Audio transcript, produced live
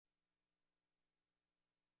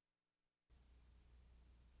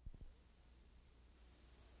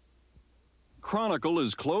Chronicle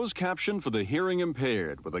is closed captioned for the hearing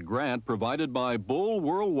impaired with a grant provided by Bull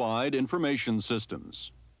Worldwide Information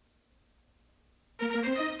Systems.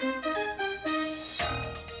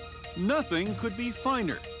 Nothing could be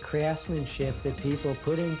finer craftsmanship that people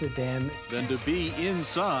put into them than to be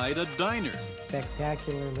inside a diner.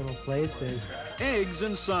 Spectacular little places. Eggs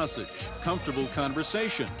and sausage, comfortable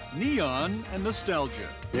conversation, neon and nostalgia.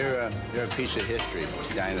 You're a piece of history.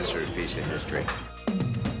 Diners are a piece of history.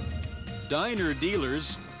 Diner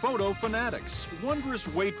dealers, photo fanatics, wondrous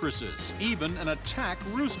waitresses, even an attack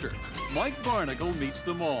rooster. Mike Barnicle meets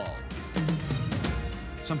them all.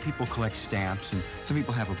 Some people collect stamps, and some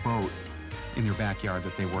people have a boat in their backyard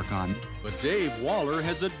that they work on. But Dave Waller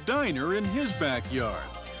has a diner in his backyard,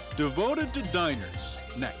 devoted to diners.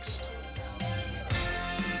 Next.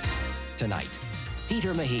 Tonight,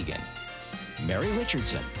 Peter Mahegan, Mary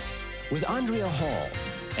Richardson, with Andrea Hall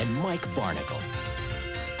and Mike Barnicle.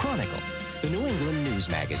 Chronicle, the New England news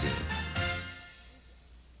magazine.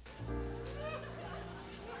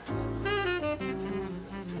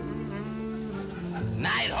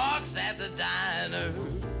 Nighthawks at the diner,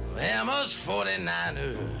 Emma's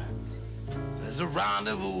 49er. There's a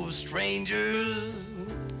rendezvous of strangers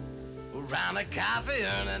around a coffee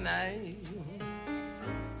urn at night.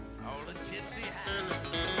 All the tipsy hands.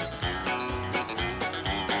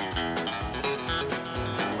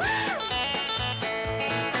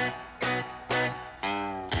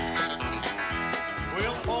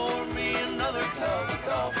 Well, pour me another cup of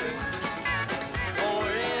coffee, for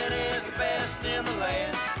it is the best in the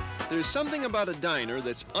land. There's something about a diner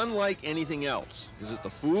that's unlike anything else. Is it the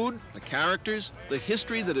food, the characters, the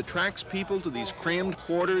history that attracts people to these crammed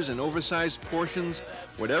quarters and oversized portions?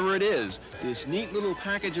 Whatever it is, this neat little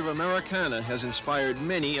package of Americana has inspired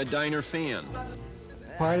many a diner fan.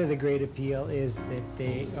 Part of the great appeal is that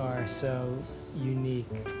they are so unique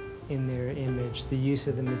in their image, the use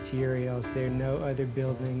of the materials. There are no other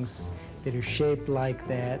buildings that are shaped like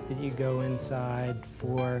that you go inside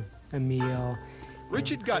for a meal.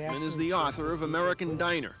 Richard Gutman is the author of American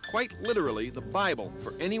Diner, quite literally the Bible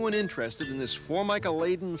for anyone interested in this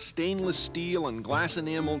Formica-laden stainless steel and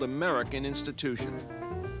glass-enameled American institution.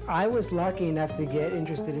 I was lucky enough to get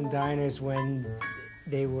interested in diners when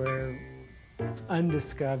they were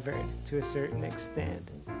undiscovered to a certain extent.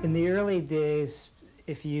 In the early days,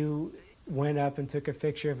 if you went up and took a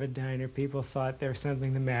picture of a diner, people thought there was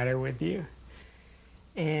something the matter with you.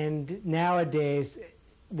 And nowadays,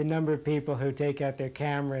 the number of people who take out their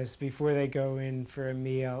cameras before they go in for a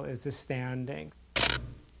meal is astounding.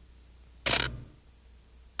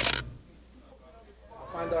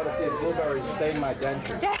 Find out if these blueberries stain my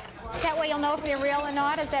dentures. That way you'll know if they're real or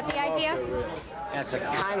not? Is that the idea? That's a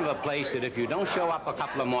kind of a place that if you don't show up a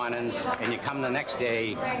couple of mornings and you come the next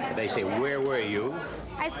day, they say, where were you?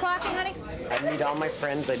 Iced coffee, honey? I meet all my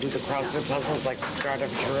friends. I do the CrossFit puzzles like the start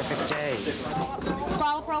of a terrific day.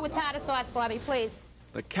 Scallop roll with tartar sauce, Bobby, please.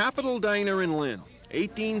 The Capitol Diner in Lynn.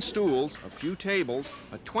 18 stools, a few tables,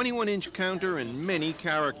 a 21-inch counter, and many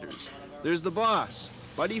characters. There's the boss,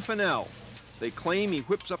 Buddy Fennell. They claim he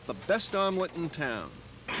whips up the best omelet in town.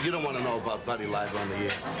 You don't want to know about Buddy live on the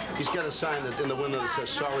air. He's got a sign in the window that says,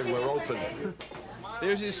 sorry, we're open.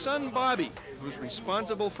 There's his son, Bobby, who's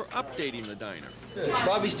responsible for updating the diner.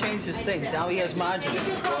 Bobby's changed his things. Now he has margin.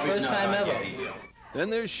 First time ever. Then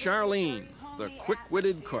there's Charlene, the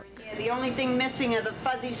quick-witted cook. The only thing missing are the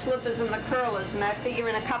fuzzy slippers and the curlers, and I figure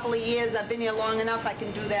in a couple of years, I've been here long enough, I can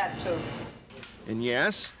do that too. And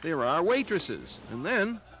yes, there are waitresses. And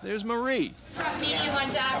then there's Marie. Medium on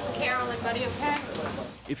top for Carolyn, buddy, okay?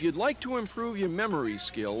 If you'd like to improve your memory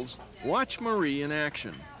skills, watch Marie in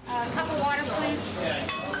action. A cup of water, please.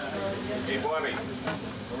 Hey, Bobby.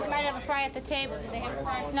 We might have a fry at the table. Did they have a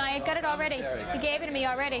fry? No, you got it already. You gave it to me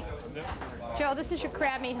already. Joe, this is your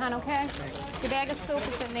crab meat, hon, okay? Your bag of soup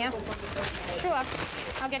is in there. Sure.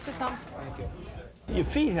 I'll get you some. Your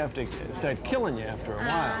feet have to start killing you after a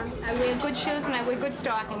while. I wear good shoes and I wear good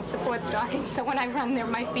stockings, support stockings, so when I run there,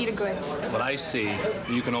 my feet are good. What I see,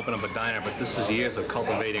 you can open up a diner, but this is years of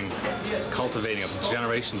cultivating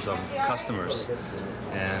generations of customers,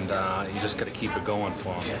 and you just got to keep it going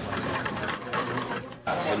for them.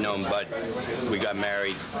 I've known Bud. We got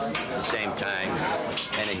married at the same time,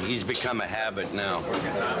 and he's become a habit now.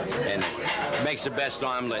 And makes the best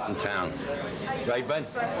omelet in town. Right, Bud?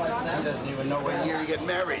 He doesn't even know what year you get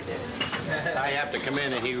married. I have to come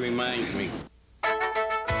in and he reminds me.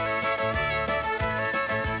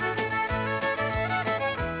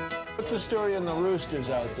 What's the story on the roosters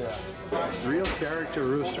out there? Real character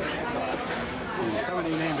rooster. Somebody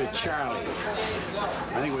named it Charlie.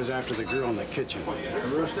 I think it was after the girl in the kitchen. The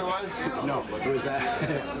rooster was? No, it was that.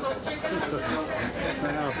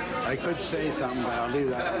 Well, I could say something, but I'll leave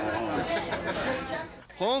that alone.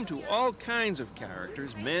 Home to all kinds of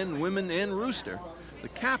characters, men, women, and rooster, the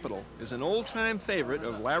Capitol is an old-time favorite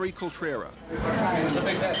of Larry Cultrera.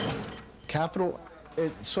 Capitol,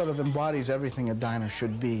 it sort of embodies everything a diner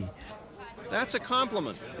should be. That's a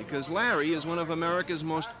compliment, because Larry is one of America's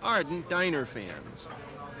most ardent diner fans.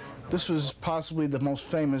 This was possibly the most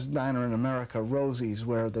famous diner in America, Rosie's,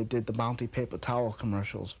 where they did the Bounty paper towel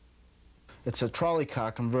commercials. It's a trolley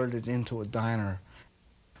car converted into a diner.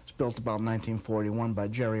 It's built about 1941 by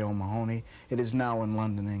Jerry O'Mahony. It is now in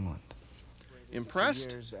London, England.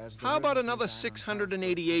 Impressed? How about another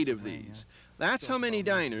 688 of these? That's how many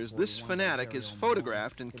diners this fanatic has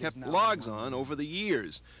photographed and kept logs on over the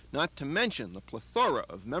years, not to mention the plethora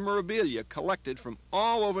of memorabilia collected from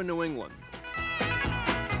all over New England.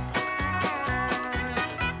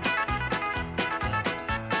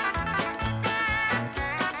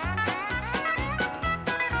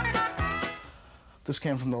 This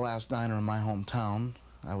came from the last diner in my hometown.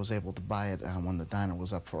 I was able to buy it when the diner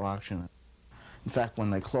was up for auction. In fact,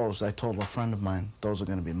 when they closed, I told a friend of mine, those are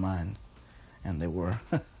going to be mine. And they were.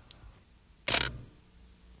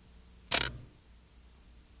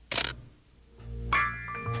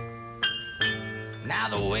 Now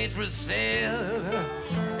the waitress said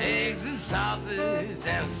eggs and sausage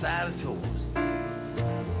and a side of toast,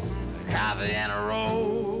 coffee and a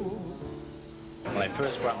roll. When I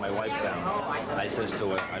first brought my wife down, I says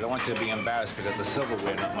to her, I don't want you to be embarrassed because the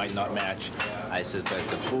silverware might not match. I says, but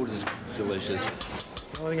the food is delicious.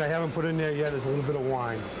 The only thing I haven't put in there yet is a little bit of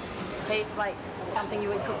wine. Tastes like something you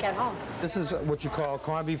would cook at home. This is what you call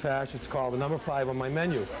corned beef hash. It's called the number 5 on my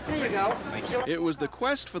menu. There you go. It was the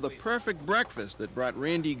quest for the perfect breakfast that brought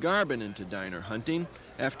Randy Garvin into diner hunting.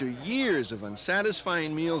 After years of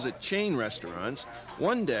unsatisfying meals at chain restaurants,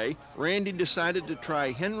 one day, Randy decided to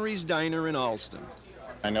try Henry's Diner in Allston.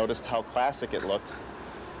 I noticed how classic it looked,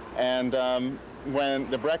 and when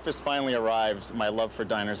the breakfast finally arrived, my love for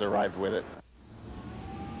diners arrived with it.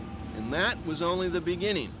 And that was only the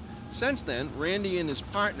beginning. Since then, Randy and his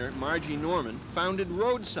partner, Margie Norman, founded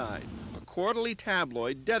Roadside, a quarterly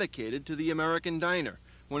tabloid dedicated to the American diner.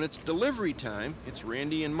 When it's delivery time, it's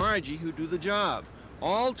Randy and Margie who do the job.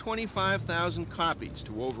 All 25,000 copies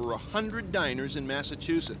to over 100 diners in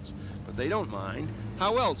Massachusetts. But they don't mind.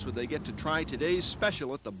 How else would they get to try today's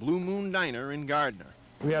special at the Blue Moon Diner in Gardner?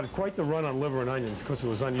 We had quite the run on liver and onions because it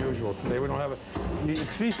was unusual. Today we don't have it.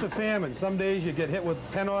 It's feast or famine. Some days you get hit with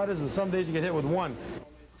 10 orders and some days you get hit with 1.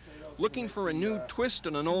 Looking for a new twist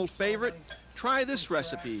on an old favorite? Try this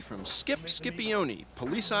recipe from Skip Scipione,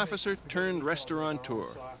 police officer turned restaurateur.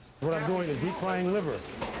 What I'm doing is deep frying liver,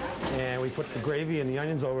 and we put the gravy and the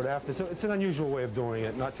onions over it after. So it's an unusual way of doing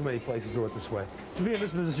it. Not too many places do it this way. To be in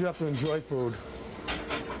this business, you have to enjoy food,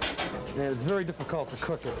 and it's very difficult to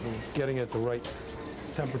cook it and getting it at the right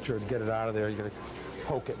temperature to get it out of there. You got to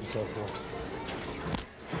poke it and so forth.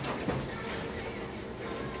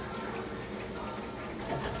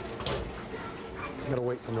 Gotta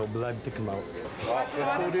wait for no blood to come out. Well,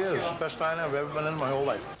 food is the best diner I've ever been in my whole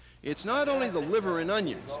life. It's not only the liver and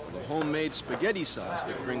onions, or the homemade spaghetti sauce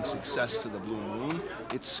that brings success to the Blue Moon.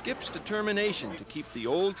 It's Skip's determination to keep the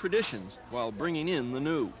old traditions while bringing in the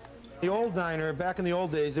new. The old diner, back in the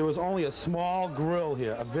old days, there was only a small grill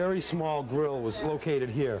here. A very small grill was located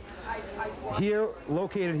here. Here,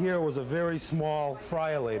 located here, was a very small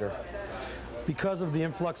fryolator. Because of the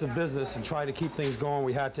influx of business and try to keep things going,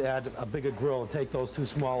 we had to add a bigger grill and take those 2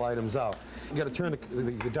 small items out. You got to turn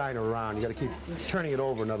the diner around. You got to keep turning it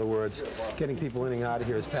over, in other words, getting people in and out of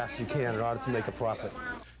here as fast as you can in order to make a profit.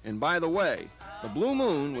 And by the way, the Blue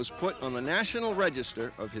Moon was put on the National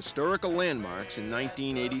Register of Historical Landmarks in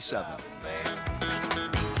 1987.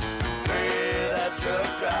 Hey, that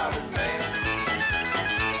truck driving man.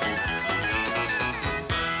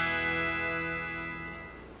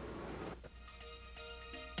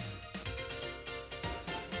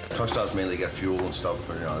 Truck stops mainly get fuel and stuff,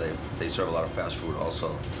 and, you know, they serve a lot of fast food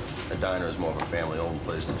also. The diner is more of a family-owned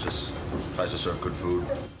place that just tries to serve good food.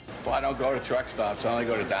 Well, I don't go to truck stops, I only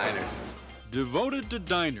go to diners. Devoted to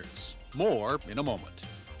diners. More in a moment.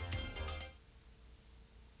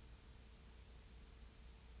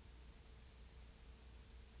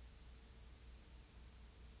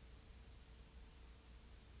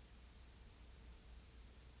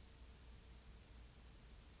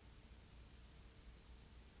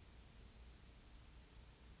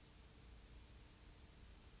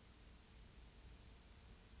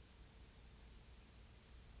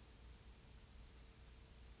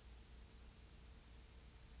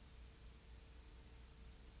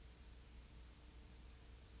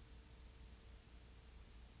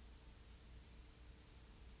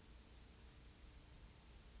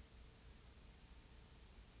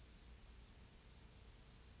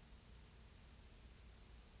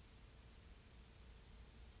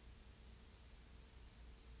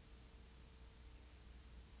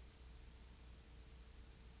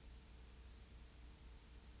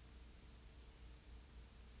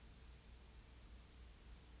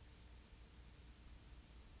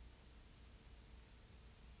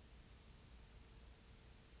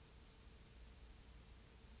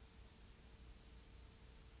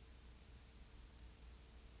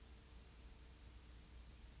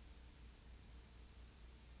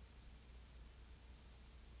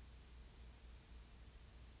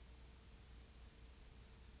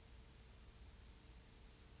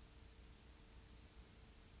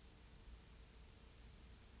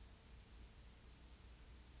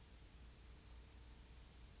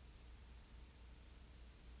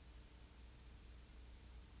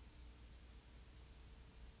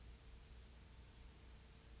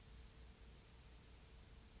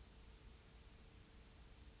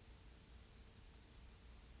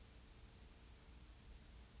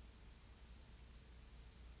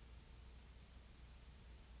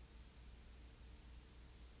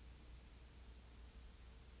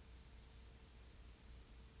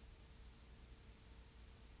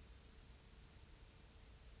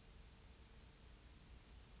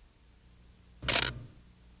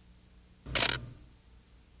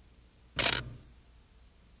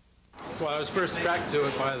 Well, I was first attracted to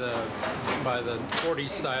it by the 40s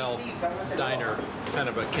style diner, kind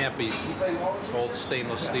of a campy old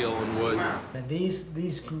stainless steel and wood. And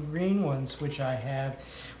these green ones, which I have,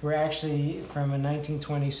 were actually from a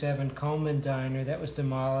 1927 Coleman diner that was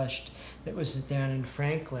demolished, that was down in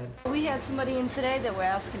Franklin. We had somebody in today that were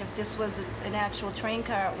asking if this was an actual train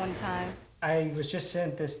car at one time. I was just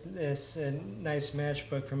sent this nice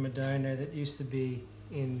matchbook from a diner that used to be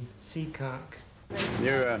in Seekonk.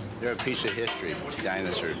 They're a piece of history.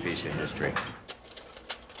 Diners are a piece of history.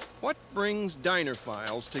 What brings diner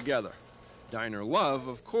files together? Diner love,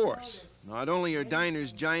 of course. Not only are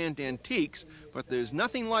diners giant antiques, but there's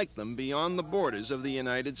nothing like them beyond the borders of the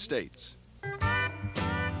United States.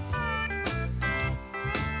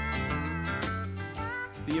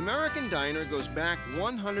 The American diner goes back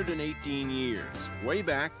 118 years, way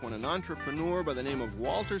back when an entrepreneur by the name of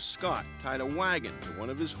Walter Scott tied a wagon to one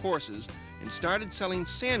of his horses and started selling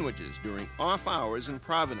sandwiches during off hours in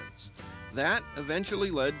Providence. That eventually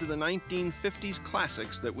led to the 1950s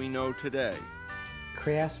classics that we know today.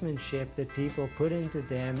 Craftsmanship that people put into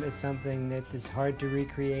them is something that is hard to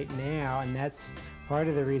recreate now, and that's part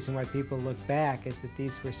of the reason why people look back, is that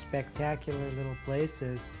these were spectacular little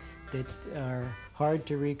places that are hard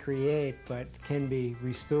to recreate but can be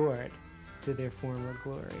restored to their former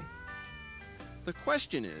glory. The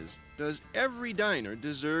question is, does every diner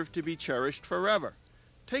deserve to be cherished forever?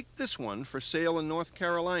 Take this one for sale in North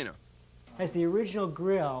Carolina. Has the original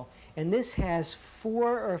grill, and this has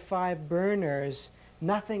 4 or 5 burners,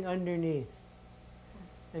 nothing underneath.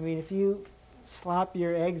 I mean, if you slop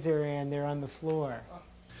your eggs around, they're on the floor.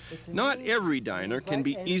 Not every diner can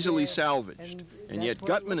be easily salvaged, and yet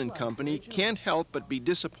Gutman and Company can't help but be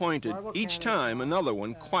disappointed each time another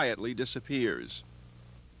one quietly disappears.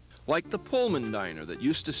 Like the Pullman Diner that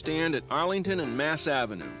used to stand at Arlington and Mass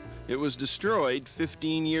Avenue. It was destroyed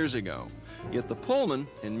 15 years ago. Yet the Pullman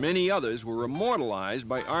and many others were immortalized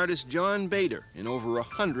by artist John Bader in over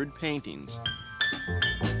 100 paintings.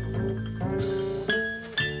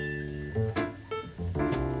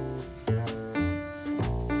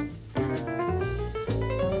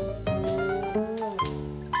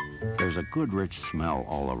 There's a good rich smell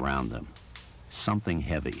all around them. Something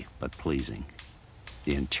heavy but pleasing.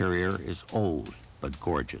 The interior is old but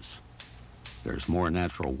gorgeous. There's more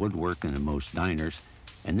natural woodwork than in most diners,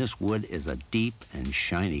 and this wood is a deep and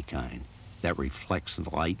shiny kind that reflects the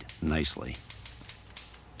light nicely.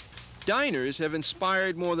 Diners have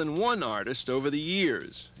inspired more than one artist over the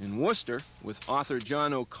years. In Worcester, with author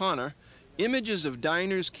John O'Connor, images of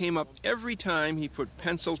diners came up every time he put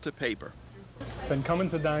pencil to paper. Been coming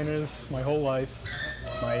to diners my whole life.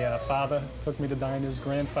 My father took me to diners,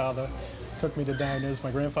 grandfather took me to diners. My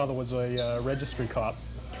grandfather was a registry cop.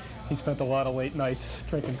 He spent a lot of late nights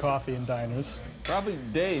drinking coffee in diners. Probably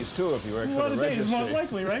days, too, if you worked for the registry. Days, most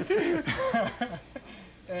likely, right?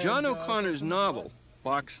 John O'Connor's novel,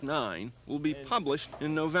 Box 9, will be published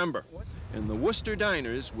in November, and the Worcester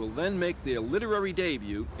diners will then make their literary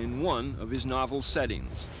debut in one of his novel's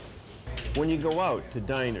settings. When you go out to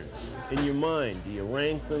diners, in your mind, do you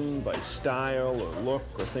rank them by style or look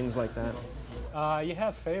or things like that? You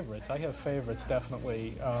have favorites. I have favorites,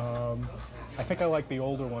 definitely. I think I like the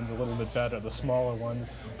older ones a little bit better, the smaller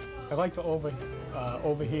ones. I like to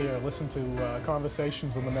overhear, listen to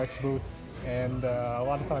conversations in the next booth, and a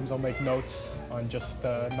lot of times I'll make notes on just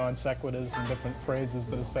non sequiturs and different phrases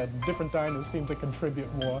that are said. Different diners seem to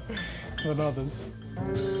contribute more than others.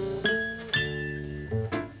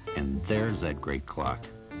 And there's that great clock.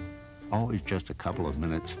 Always just a couple of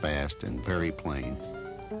minutes fast and very plain.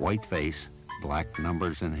 White face, black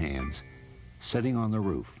numbers and hands, sitting on the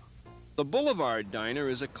roof. The Boulevard Diner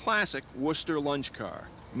is a classic Worcester lunch car,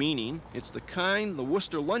 meaning it's the kind the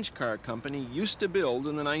Worcester Lunch Car Company used to build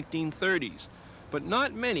in the 1930s. But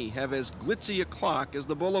not many have as glitzy a clock as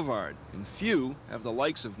the Boulevard, and few have the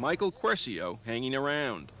likes of Michael Quercio hanging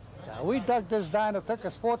around. We dug this diner. It took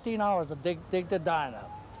us 14 hours to dig the diner,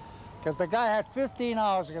 because the guy had 15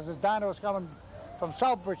 hours because his diner was coming from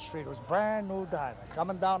Southbridge Street. It was a brand new diner,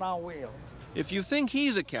 coming down on wheels. If you think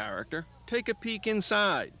he's a character, take a peek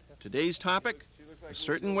inside. Today's topic, a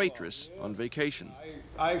certain waitress on vacation.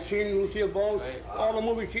 I've seen Lucille Ball, all the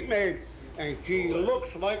movies she made, and she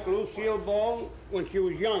looks like Lucille Ball when she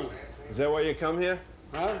was young. Is that why you come here?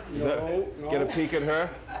 Huh? No. Get a peek at her?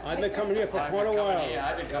 I've been coming here for quite a while.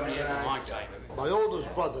 I've been coming here for a long time. My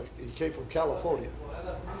oldest brother, he came from California.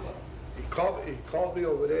 He called me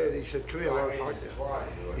over there and he said, come here, I want to talk to you.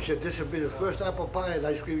 He said, this will be the first apple pie and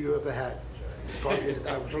ice cream you ever had.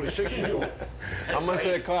 I was only 6 years old. How much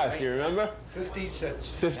did it cost? Do you remember? 15 cents.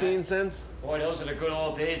 15 cents? Boy, those are the good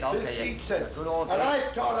old days, I'll tell you. 15 cents. Good old days. And I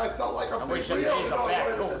thought I felt like a I big wish the wheel. days are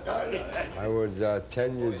back, too. I was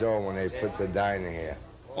 10 years old when they put the diner here.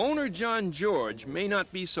 Owner John George may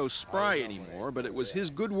not be so spry anymore, but it was his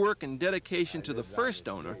good work and dedication to the first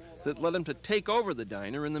owner that led him to take over the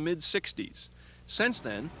diner in the mid-60s. Since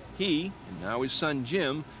then, he, and now his son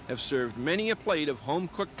Jim, have served many a plate of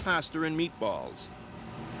home-cooked pasta and meatballs.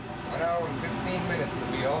 1 hour and 15 minutes to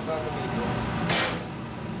be all done the meatballs.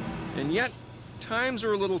 And yet, times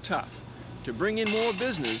are a little tough. To bring in more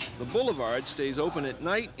business, the Boulevard stays open at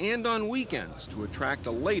night and on weekends to attract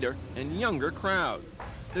a later and younger crowd.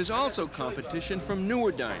 There's also competition from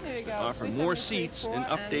newer diners that offer more seats and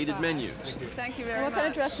updated menus. Thank you very much. What kind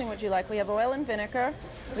of dressing would you like? We have oil and vinegar,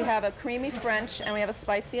 we have a creamy French, and we have a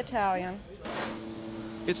spicy Italian.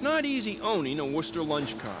 It's not easy owning a Worcester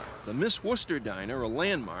lunch car. The Miss Worcester Diner, a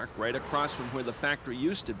landmark right across from where the factory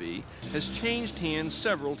used to be, has changed hands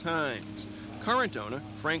several times. Current owner,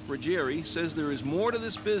 Frank Ruggieri, says there is more to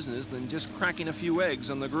this business than just cracking a few eggs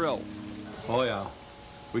on the grill. Oh, yeah.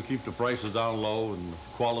 We keep the prices down low and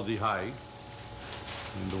quality high.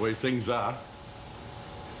 And the way things are,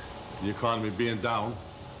 the economy being down,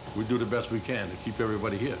 we do the best we can to keep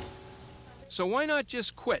everybody here. So why not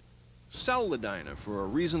just quit? Sell the diner for a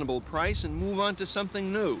reasonable price and move on to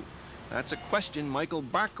something new? That's a question Michael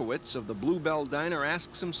Barkowitz of the Bluebell Diner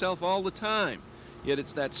asks himself all the time. Yet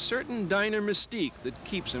it's that certain diner mystique that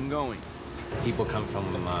keeps him going. People come from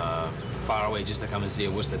far away just to come and see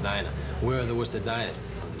a Worcester diner. Where are the Worcester diners?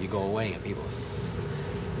 You go away and people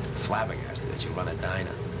are flabbergasted that you run a diner.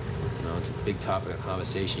 You know, it's a big topic of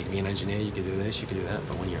conversation. You can be an engineer, you can do this, you can do that,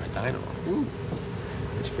 but when you're a diner, woo,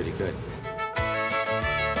 it's pretty good.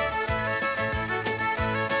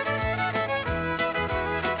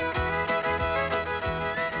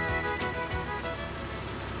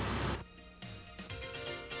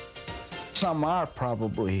 Some are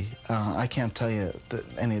probably, I can't tell you that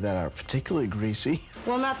any that are particularly greasy.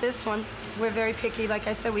 Well, not this one. We're very picky. Like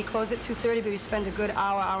I said, we close at 2:30, but we spend a good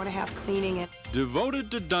hour, hour and a half cleaning it. Devoted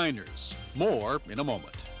to diners. More in a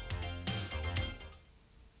moment.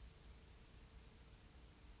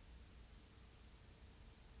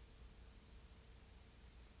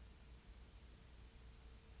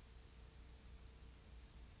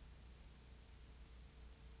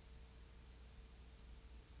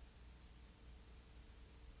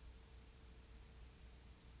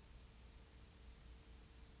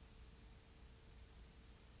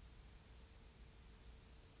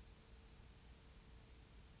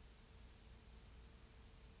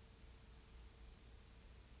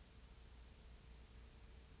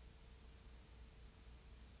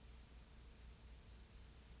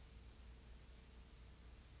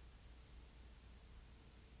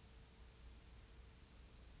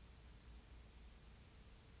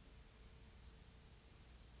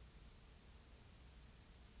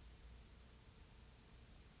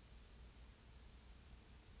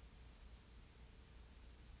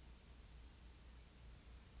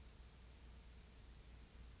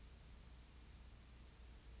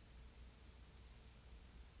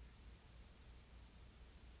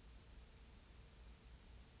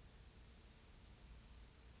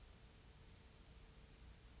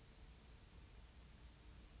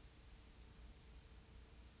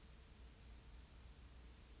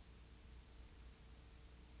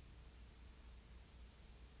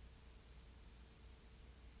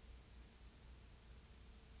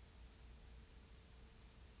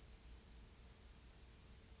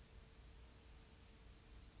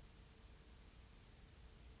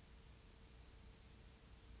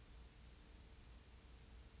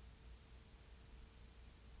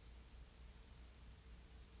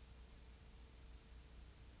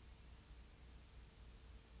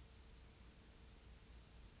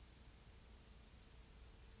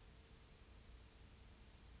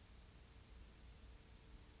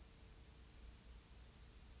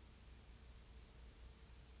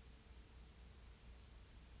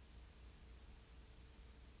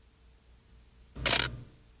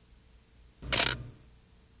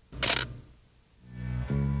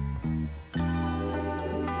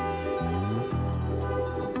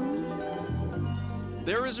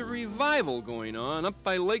 There is a revival going on up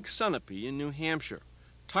by Lake Sunapee in New Hampshire.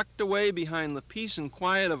 Tucked away behind the peace and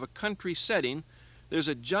quiet of a country setting, there's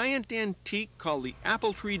a giant antique called the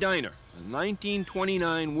Apple Tree Diner, a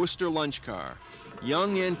 1929 Worcester lunch car.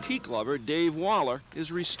 Young antique lover Dave Waller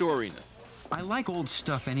is restoring it. I like old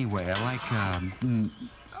stuff anyway. I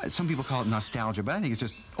like, some people call it nostalgia, but I think it's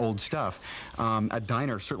just old stuff. A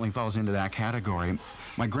diner certainly falls into that category.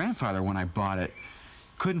 My grandfather, when I bought it,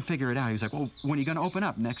 couldn't figure it out. He was like, well, when are you going to open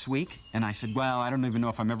up, next week? And I said, well, I don't even know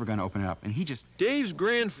if I'm ever going to open it up. And he just... Dave's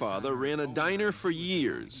grandfather ran a diner for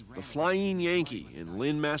years, the Flying Yankee in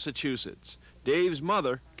Lynn, Massachusetts. Dave's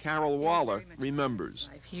mother, Carol Waller,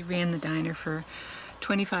 remembers. He ran the diner for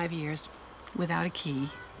 25 years without a key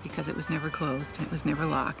because it was never closed. It was never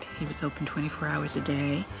locked. He was open 24 hours a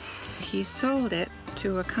day. He sold it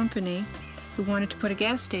to a company who wanted to put a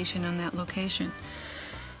gas station on that location.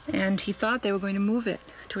 And he thought they were going to move it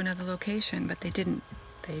to another location, but they didn't.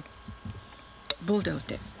 They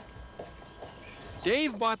bulldozed it.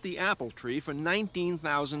 Dave bought the apple tree for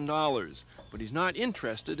 $19,000, but he's not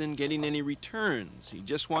interested in getting any returns. He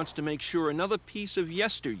just wants to make sure another piece of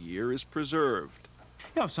yesteryear is preserved.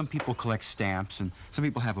 You know, some people collect stamps, and some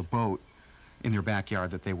people have a boat in their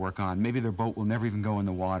backyard that they work on. Maybe their boat will never even go in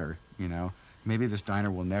the water, you know. Maybe this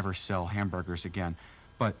diner will never sell hamburgers again.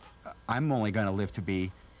 But I'm only going to live to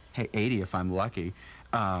be, hey, 80 if I'm lucky.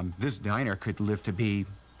 This diner could live to be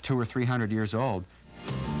 200 or 300 years old.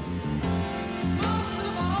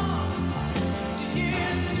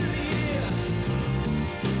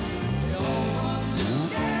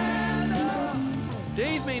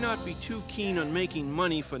 Dave may not be too keen on making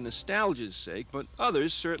money for nostalgia's sake, but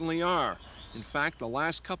others certainly are. In fact, the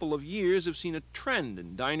last couple of years have seen a trend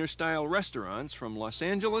in diner-style restaurants from Los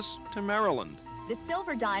Angeles to Maryland. The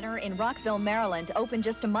Silver Diner in Rockville, Maryland opened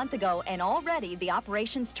just a month ago, and already the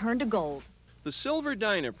operations turned to gold. The Silver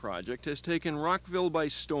Diner project has taken Rockville by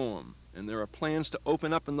storm, and there are plans to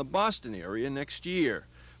open up in the Boston area next year.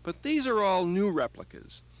 But these are all new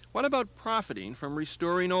replicas. What about profiting from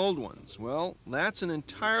restoring old ones? Well, that's an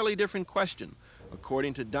entirely different question,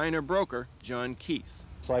 according to diner broker John Keith.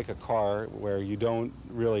 It's like a car where you don't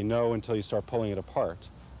really know until you start pulling it apart.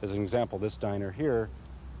 As an example, this diner here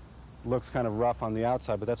looks kind of rough on the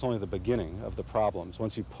outside, but that's only the beginning of the problems.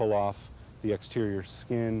 Once you pull off the exterior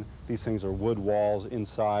skin, these things are wood walls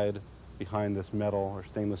inside, behind this metal or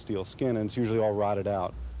stainless steel skin, and it's usually all rotted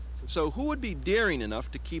out. So who would be daring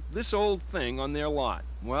enough to keep this old thing on their lot?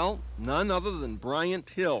 Well, none other than Bryant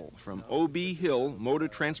Hill from O.B. Hill Motor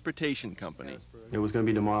Transportation Company. It was going to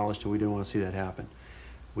be demolished, and we didn't want to see that happen.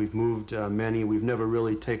 We've moved many. We've never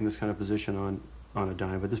really taken this kind of position on a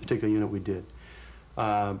diner, but this particular unit we did.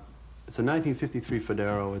 It's a 1953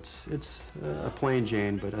 Fodero. It's a plain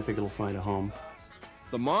Jane, but I think it'll find a home.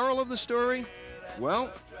 The moral of the story?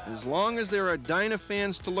 Well, as long as there are diner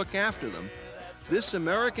fans to look after them, this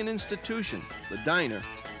American institution, the diner,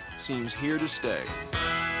 seems here to stay.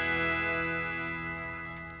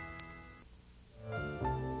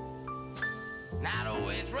 Now the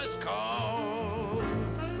waitress calls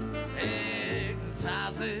eggs and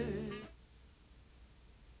sausage.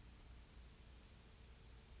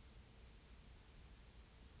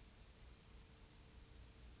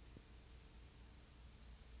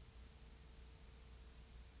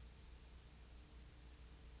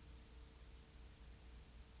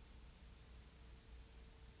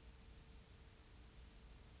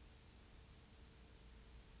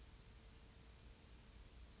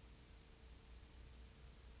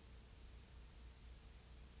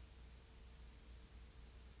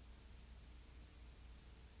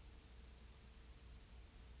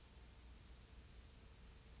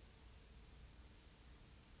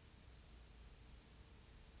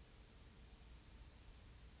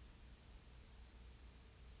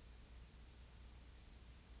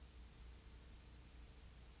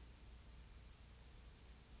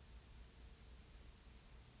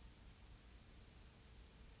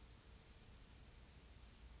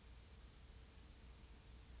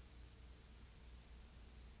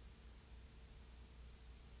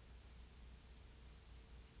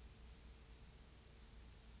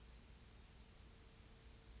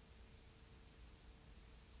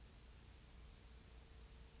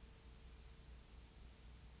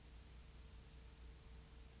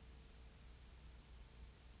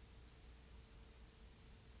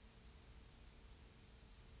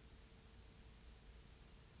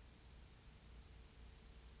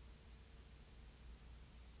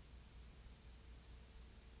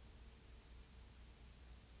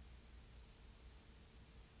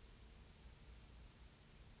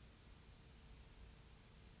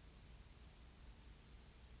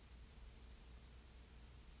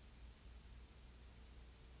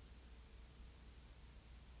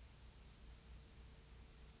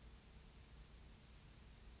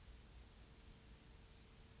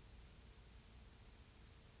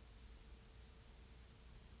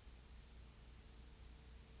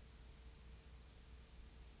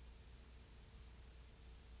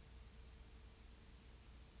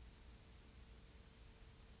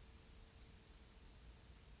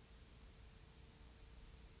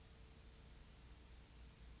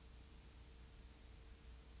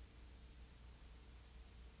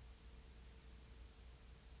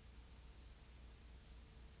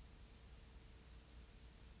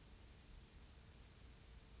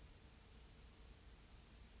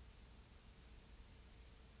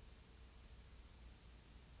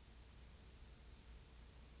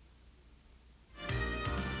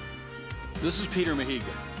 This is Peter Mahegan.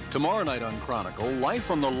 Tomorrow night on Chronicle, life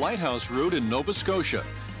on the Lighthouse route in Nova Scotia.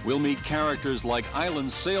 We'll meet characters like island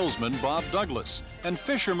salesman Bob Douglas and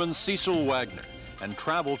fisherman Cecil Wagner, and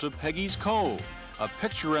travel to Peggy's Cove, a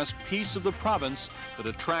picturesque piece of the province that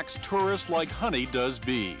attracts tourists like honey does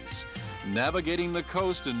bees. Navigating the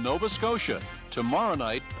coast in Nova Scotia, tomorrow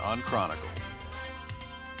night on Chronicle.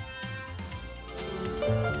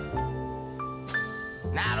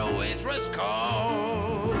 Now the waitress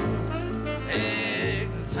called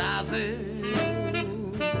eggs and sausage,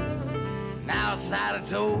 now a side of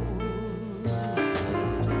toast,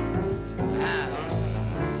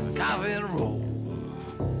 coffee and a roll,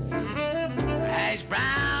 hash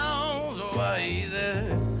browns over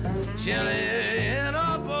either, chili in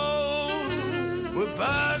a bowl, with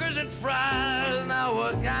burgers and fries. Now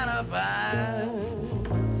what kind of pie?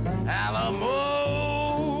 Alamo,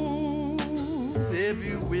 if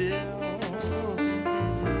you will,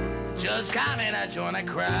 just come in and join the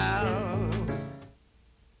crowd.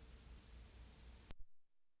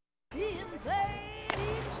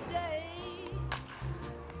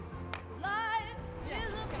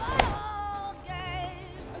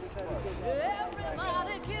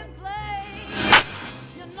 Everybody can play.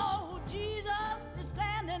 You know Jesus is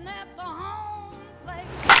standing at the home plate.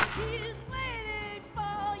 He's waiting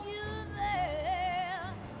for you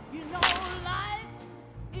there. You know life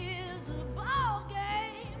is a ball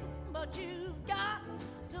game, but you